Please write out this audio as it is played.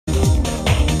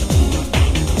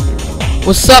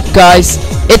What's up, guys?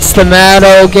 It's the Mad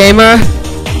Old Gamer.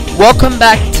 Welcome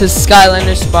back to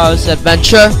Skylander Sparrow's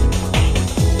Adventure.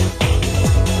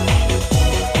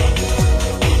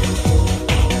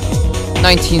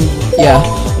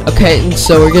 Okay, and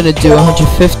so we're gonna do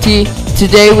 150.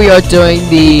 Today we are doing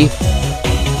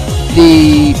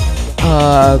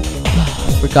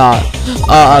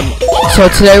so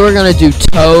today we're gonna do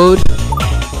Toad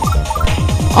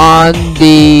on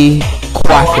the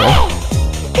Quacker.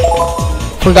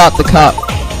 Forgot the cup.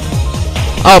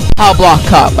 Oh, Power Block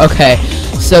Cup. Okay,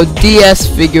 so DS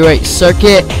Figure 8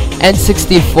 Circuit,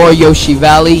 N64 Yoshi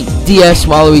Valley, DS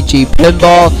Waluigi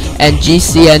Pinball, and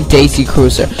GCN Daisy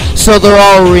Cruiser. So they're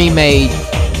all remade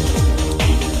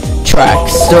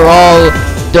tracks.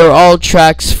 They're all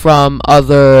tracks from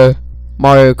other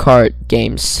Mario Kart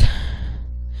games.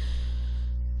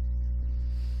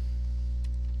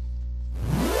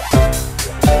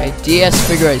 DS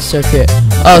Figure 8 Circuit.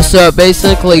 Oh, so it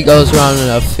basically goes around in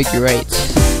a figure 8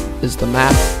 is the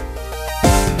map.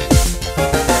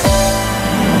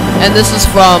 And this is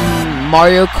from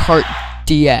Mario Kart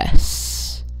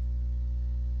DS.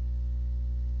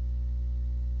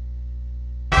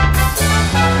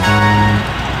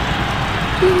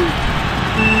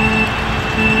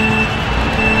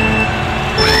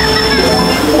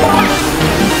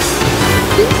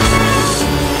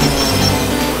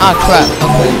 Ah, crap.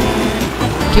 Okay.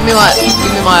 Give me my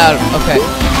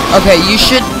okay, you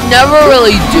should never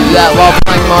really do that while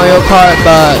playing Mario Kart,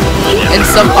 but in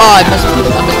some I missed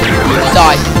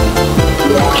die.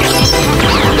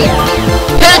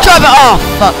 Hit and drop it! Oh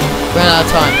fuck. Ran out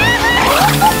of time.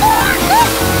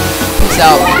 Peace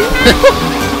out.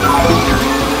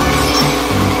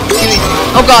 Give me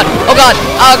oh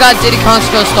god, Diddy Kong's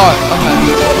gonna start. Okay.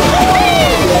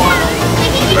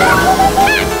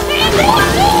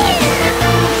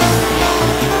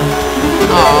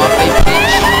 Aw, baby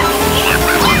bitch.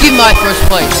 Give my first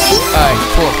place. Alright,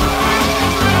 cool.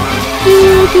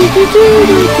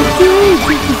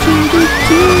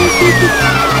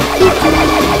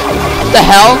 The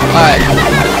hell? Alright.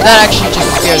 That actually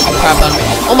just scares the crap out of me.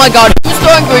 Oh my god, who's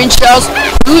throwing green shells?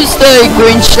 Who's the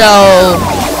green shell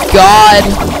god?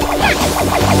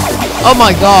 Oh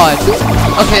my god.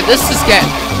 Okay, this is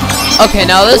getting... Okay,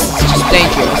 now this is just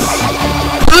dangerous.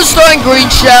 Who's throwing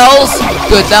green shells?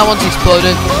 Good, that one's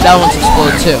exploded. That one's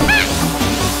exploded too.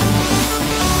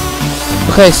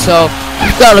 Okay, so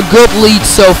we've got a good lead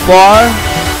so far.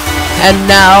 And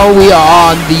now we are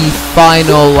on the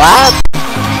final lap.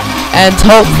 And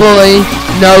hopefully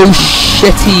no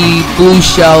shitty blue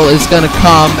shell is gonna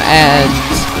come and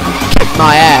kick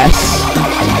my ass.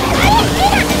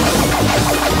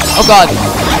 Oh god.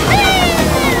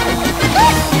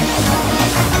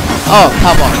 Oh,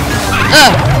 pop on.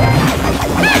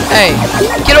 Hey,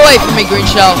 get away from me, green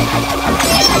shell.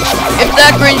 If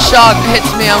that green shell hits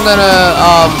me, I'm gonna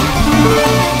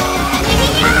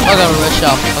red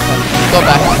shell. Okay, go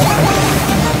back.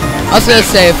 I was gonna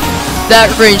say, if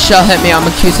that green shell hit me, I'm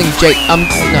accusing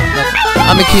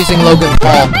I'm accusing Logan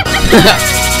Paul.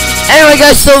 Anyway,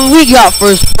 guys, so we got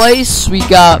first place. We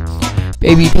got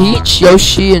Baby Peach,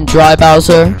 Yoshi, and Dry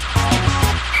Bowser.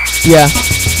 Yeah.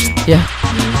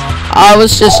 I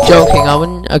was just joking. I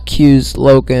wouldn't accuse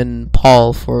Logan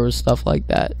Paul for stuff like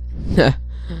that.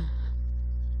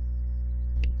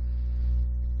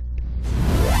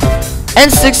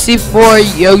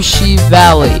 N64 Yoshi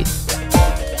Valley.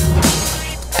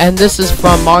 And this is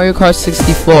from Mario Kart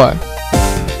 64.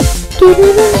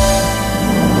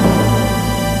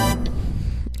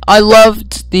 I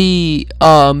loved the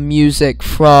music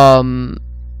from...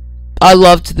 I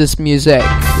loved this music.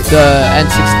 The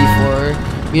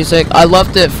N64 music. I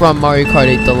loved it from Mario Kart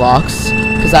 8 Deluxe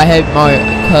because I had Mario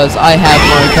Kart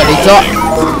 8 Deluxe.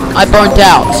 I burned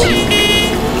out.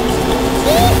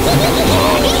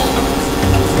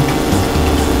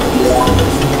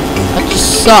 That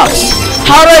just sucks.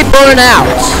 How did I burn out?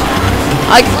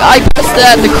 I pressed it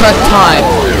at the correct time.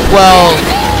 Well,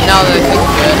 now that I think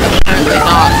of it, apparently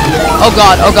not. Oh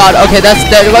god. Okay, that's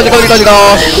dead. Go.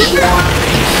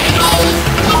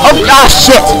 Oh,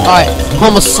 shit! Alright,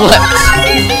 almost slipped.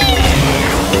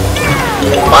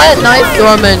 Am I at 9th or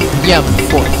am I in... Yeah,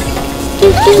 4th.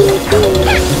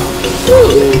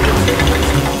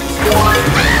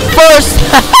 First!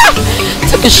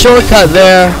 Took a shortcut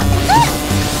there.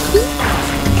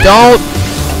 Don't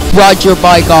ride your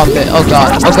bike off it. Oh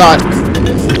god.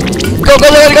 Go!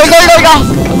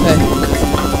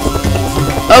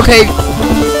 Okay.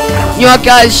 You know what,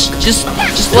 guys? Just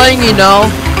letting you know.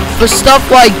 For stuff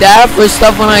like that, for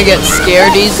stuff when I get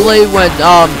scared easily, when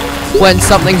when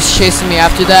something's chasing me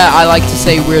after that, I like to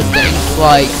say weird things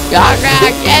like,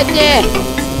 get it!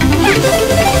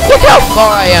 Look how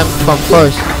far I am from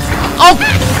first. Oh!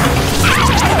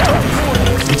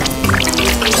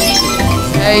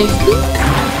 Okay.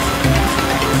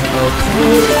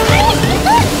 Okay.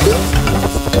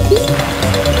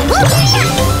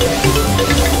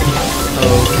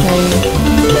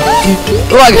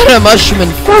 Oh, I got a mushroom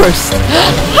in first.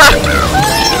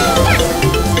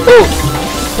 Oh,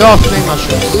 there are 3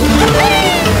 mushrooms.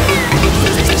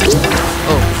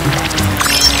 Oh.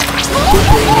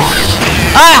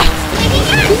 Ah!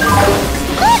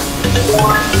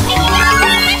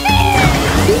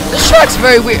 This track's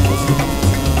very weird.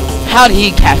 How did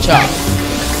he catch up?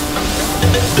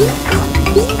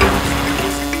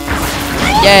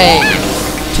 Yay!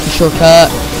 Took a shortcut.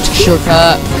 Took a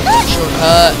shortcut. Took a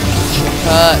shortcut.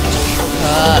 Shortcut.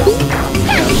 Shortcut.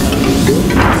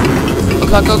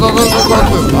 Okay, go.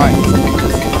 Alright.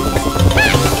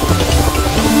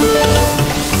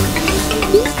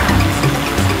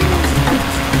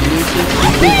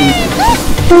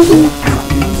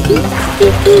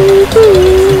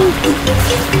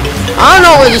 I don't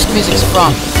know where this music's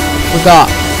from. Forgot.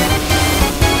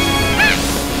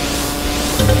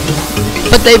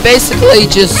 But they basically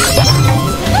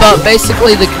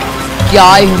basically the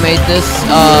guy who made this,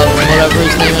 whatever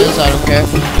his name is, I don't care.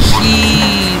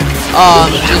 He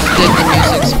just did the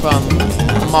music from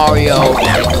Mario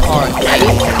Kart,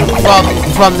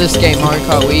 from this game, Mario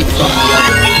Kart Wii,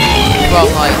 from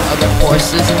like other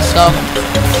courses and stuff.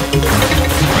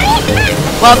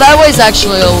 Well, that way's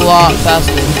actually a lot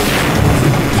faster.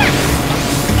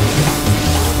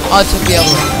 Oh, I took the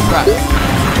other way. Crap.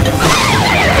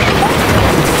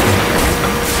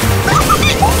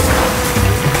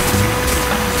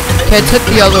 Okay, I took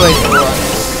the other way for once.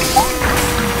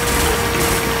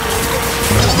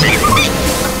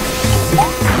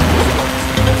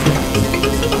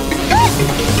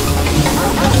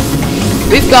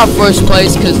 We've got first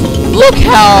place because look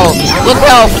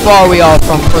how far we are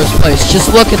from first place.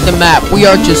 Just look at the map. We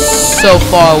are just so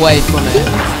far away from it.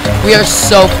 We are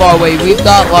so far away. We've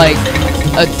got like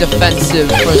a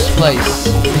defensive first place.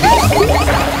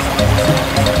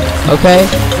 Okay?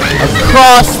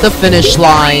 Across the finish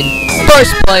line.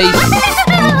 First place.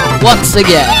 Once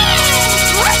again.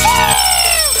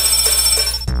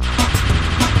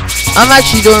 I'm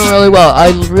actually doing really well.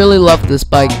 I really love this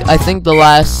bike. I think the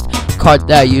last kart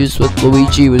that I used with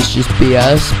Luigi was just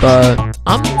BS, but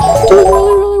I'm doing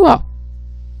really well.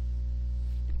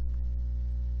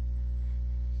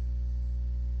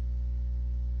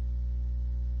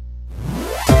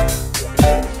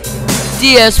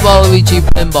 DS Waluigi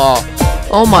Pinball.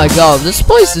 Oh my god, this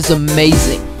place is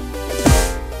amazing.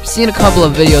 I've seen a couple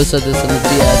of videos of this on the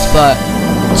DS, but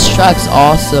this track's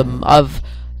awesome. I've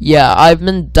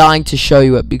been dying to show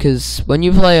you it because when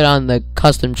you play it on the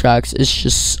custom tracks, it's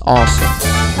just awesome.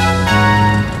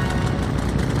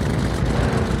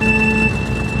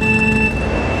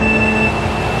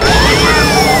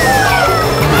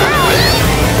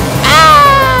 Ah!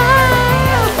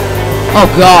 Oh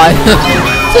god,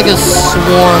 it's like a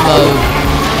swarm of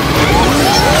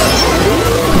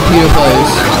computer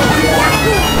players.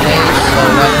 Okay, so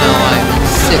right now I'm in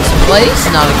 6th place,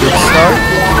 not a good start.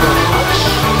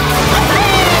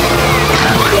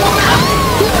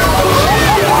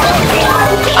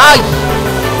 Ay!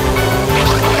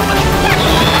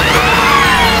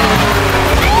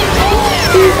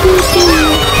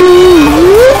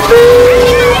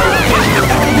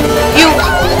 You!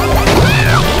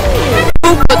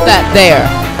 Who put that there?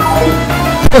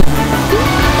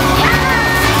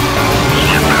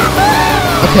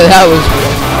 Okay, that was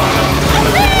weird.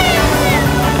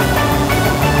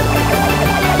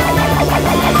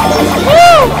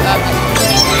 Woo!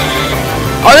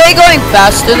 Are they going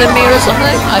faster than me or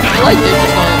something? I feel like they're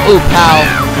just going. Ooh, pow.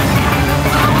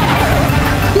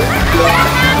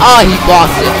 Ah, he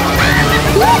blocked it.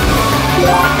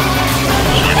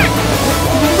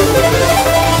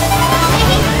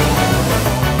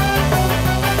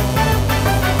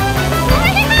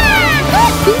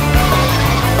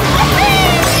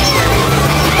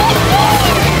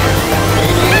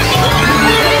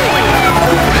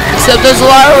 Except there's a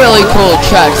lot of really cool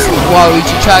tracks,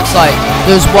 Waluigi tracks, like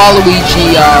there's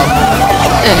Waluigi,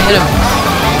 hit him.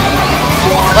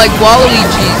 Like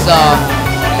Waluigi's,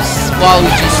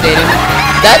 Waluigi Stadium.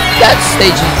 That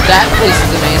stage, that place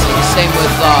is amazing. Same with,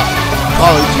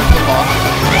 Waluigi Pinball.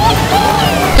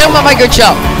 Hit him with my good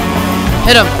shot.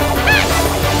 Hit him.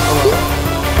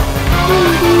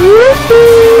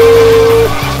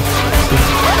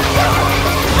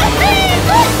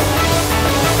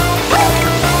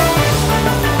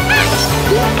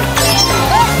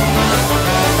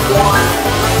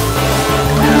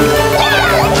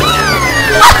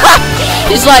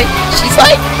 she's like,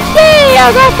 yay,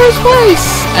 I got first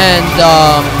place. And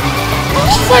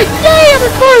she's like, yay, I'm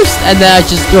in first. And then I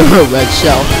just threw her a red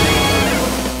shell.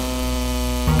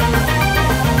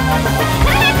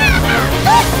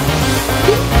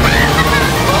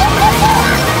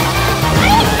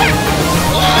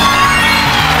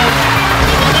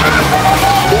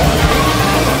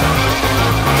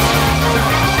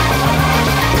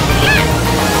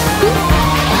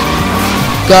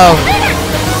 Go.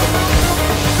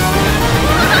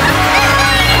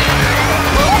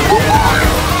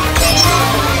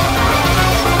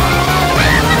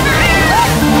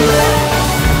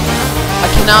 I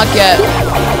cannot get.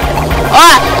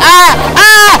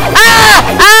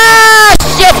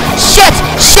 Shit!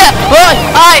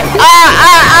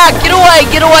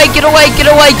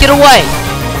 Get away!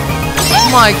 Oh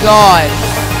my god!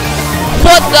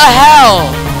 What the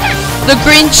hell? The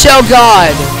green shell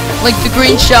god. Like the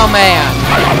green shell man.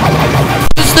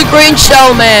 Who's the green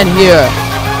shell man here?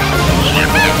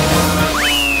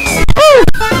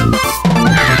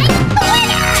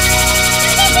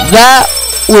 That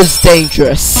was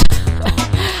dangerous.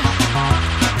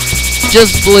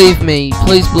 Just believe me.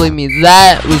 Please believe me.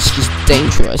 That was just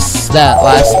dangerous. That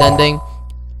last ending.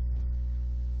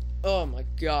 Oh my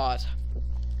god.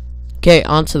 Okay,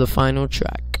 on to the final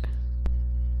track.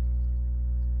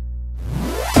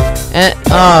 And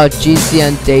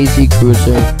GCN Daisy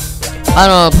Cruiser. I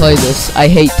don't want to play this. I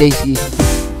hate Daisy.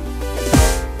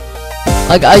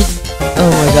 Like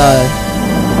oh my god.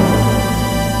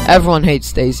 Everyone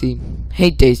hates Daisy.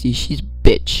 Hate Daisy. She's a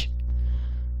bitch.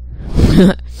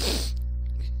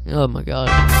 Oh my god.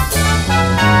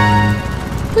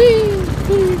 2,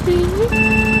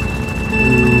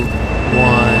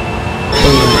 1.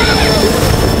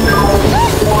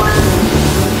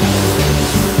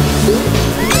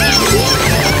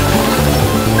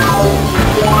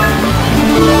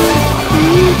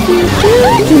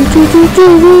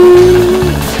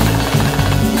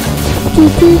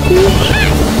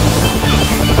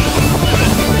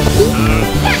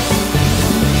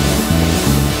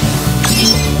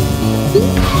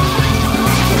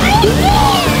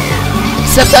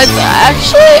 Except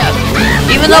actually,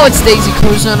 even though it's Daisy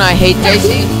Cruiser and I hate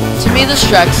Daisy, to me this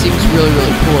track seems really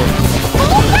cool.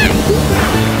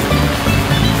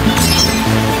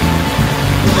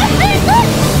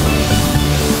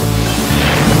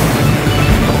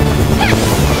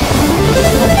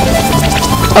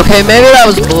 Okay, maybe that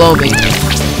was below me.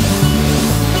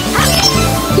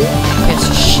 Can't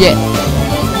see shit.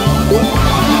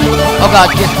 Oh god,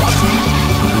 get.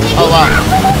 Oh wow.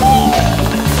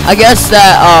 I guess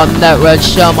that that red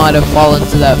shell might have fallen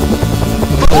into that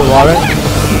pool of water.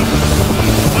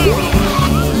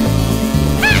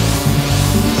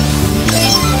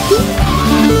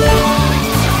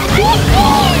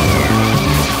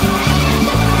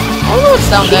 I don't know what's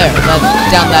down there.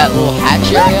 Down that little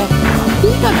hatch area.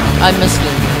 I missed it.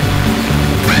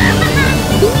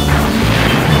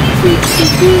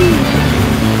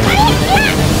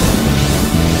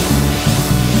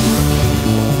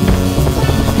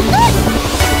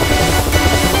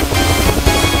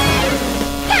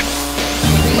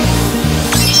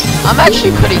 I'm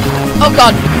actually pretty. Oh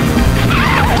god.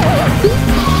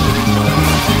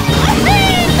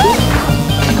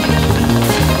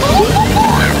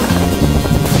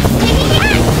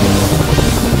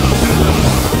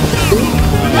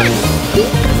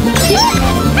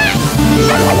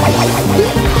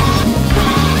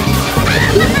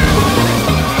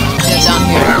 Get down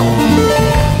here.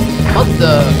 What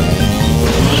the?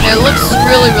 It looks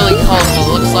really colorful. It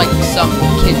looks like some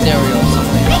kid's area or something.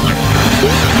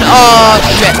 Oh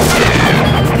shit!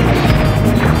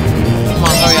 Come on,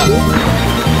 hurry up!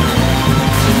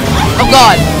 Oh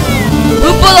god! Who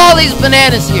put all these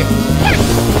bananas here?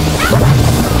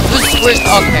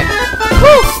 Okay.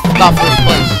 Whew! Got first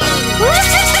place.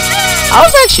 I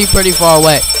was actually pretty far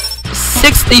away.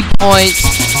 60 points.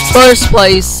 First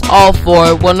place. All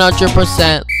four.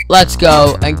 100%. Let's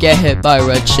go and get hit by a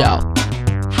red shell.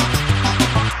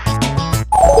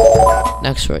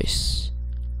 Next race.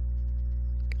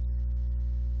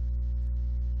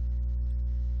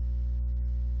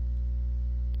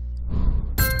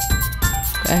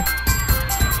 Okay.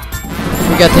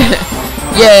 Forget that.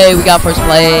 Yay, we got first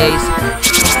place.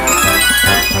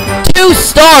 2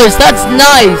 stars, that's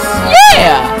nice.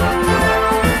 Yeah.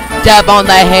 Dab on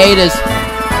the haters.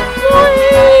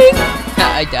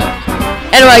 I doubt.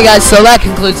 Anyway, guys, so that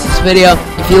concludes this video.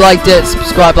 If you liked it,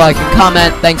 subscribe, like, and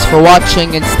comment. Thanks for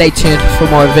watching, and stay tuned for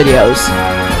more videos.